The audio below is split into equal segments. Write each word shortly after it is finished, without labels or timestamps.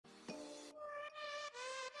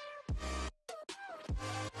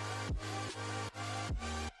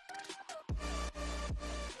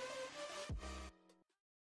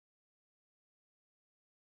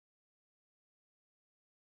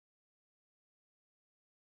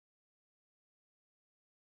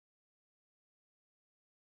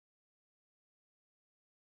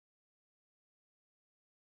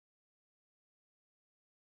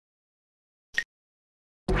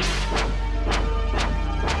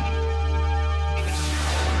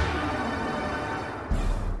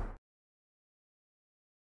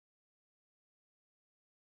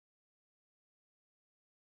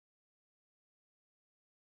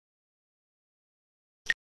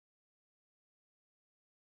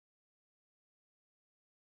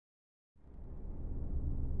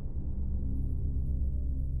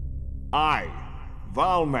I,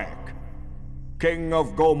 Valmek, King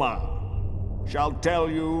of Goma, shall tell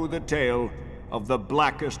you the tale of the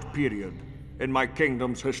blackest period in my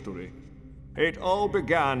kingdom's history. It all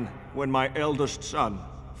began when my eldest son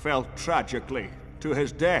fell tragically to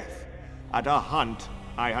his death at a hunt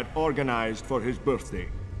I had organized for his birthday.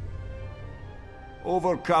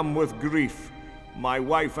 Overcome with grief, my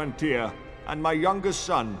wife Antia and my youngest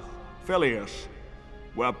son, Phileas,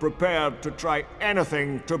 were prepared to try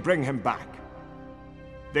anything to bring him back.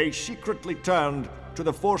 They secretly turned to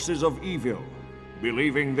the forces of evil,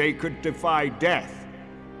 believing they could defy death,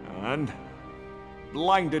 and,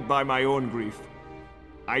 blinded by my own grief,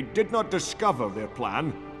 I did not discover their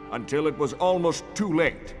plan until it was almost too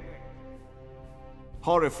late.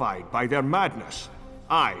 Horrified by their madness,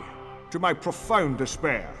 I, to my profound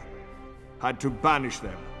despair, had to banish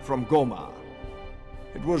them from Goma.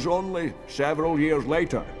 It was only several years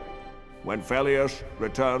later, when Phileas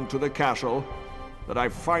returned to the castle, that I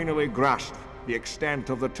finally grasped the extent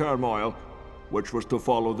of the turmoil which was to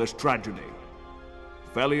follow this tragedy.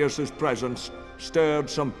 Phileas's presence stirred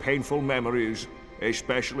some painful memories,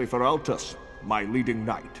 especially for Altus, my leading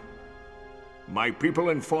knight. My people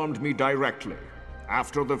informed me directly.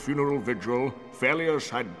 After the funeral vigil, Phileas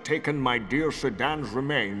had taken my dear Sedan's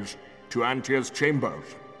remains to Antia's chambers.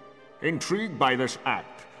 Intrigued by this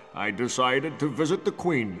act, I decided to visit the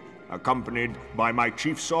Queen, accompanied by my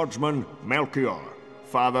chief swordsman, Melchior,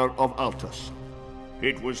 father of Altus.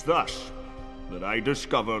 It was thus that I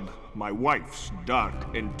discovered my wife's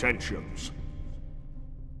dark intentions.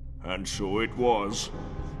 And so it was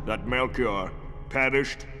that Melchior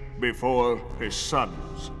perished before his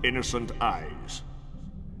son's innocent eyes.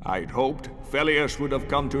 I'd hoped Phileas would have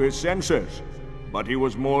come to his senses, but he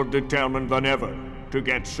was more determined than ever to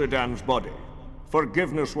get Sedan's body.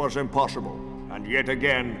 Forgiveness was impossible, and yet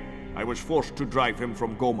again, I was forced to drive him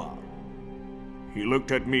from Goma. He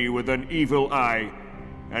looked at me with an evil eye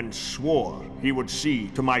and swore he would see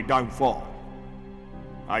to my downfall.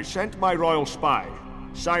 I sent my royal spy,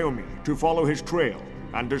 Xiaomi, to follow his trail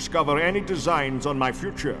and discover any designs on my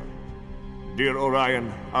future. Dear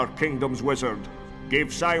Orion, our kingdom's wizard, gave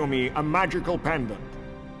Xiaomi a magical pendant,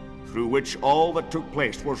 through which all that took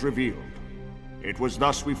place was revealed. It was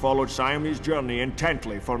thus we followed Xiaomi's journey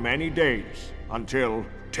intently for many days, until,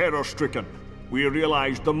 terror-stricken, we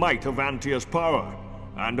realized the might of Antia's power,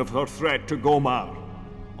 and of her threat to Gomar.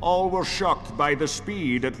 All were shocked by the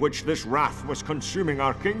speed at which this wrath was consuming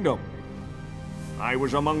our kingdom. I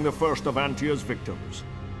was among the first of Antia's victims.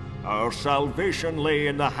 Our salvation lay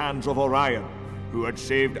in the hands of Orion, who had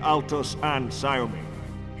saved Altus and Xiaomi.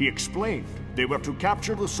 He explained they were to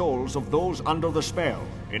capture the souls of those under the spell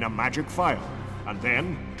in a magic file, and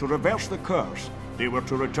then, to reverse the curse, they were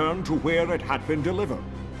to return to where it had been delivered.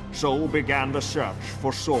 So began the search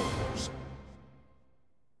for souls.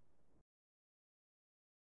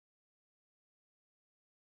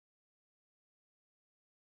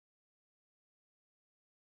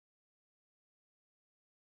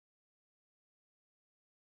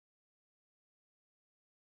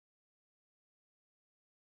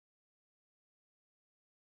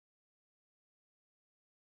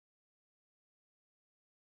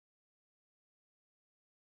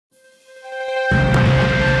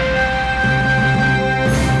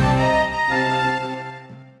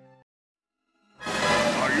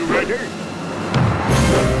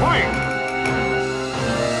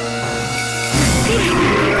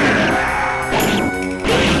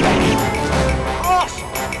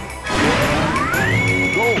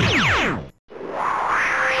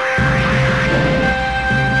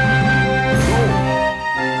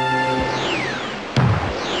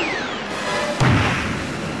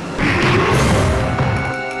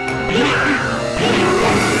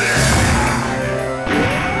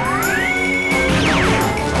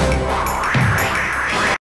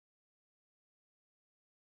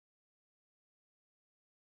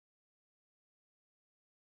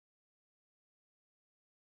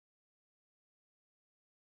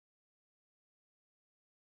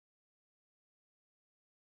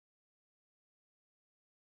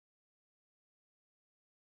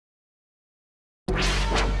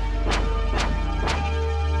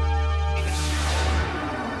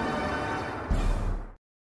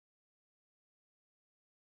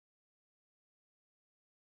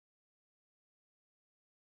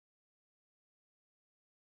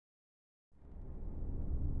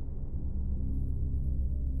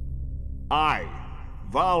 I,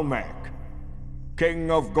 Valmek, King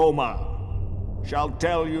of Goma, shall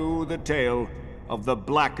tell you the tale of the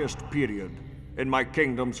blackest period in my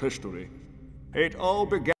kingdom's history. It all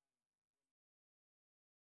began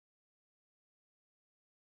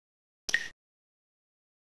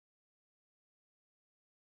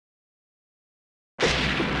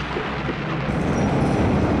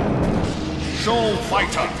Soul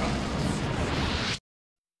Fighter.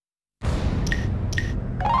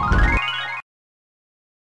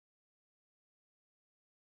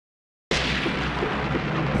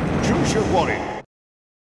 Choose your warrior.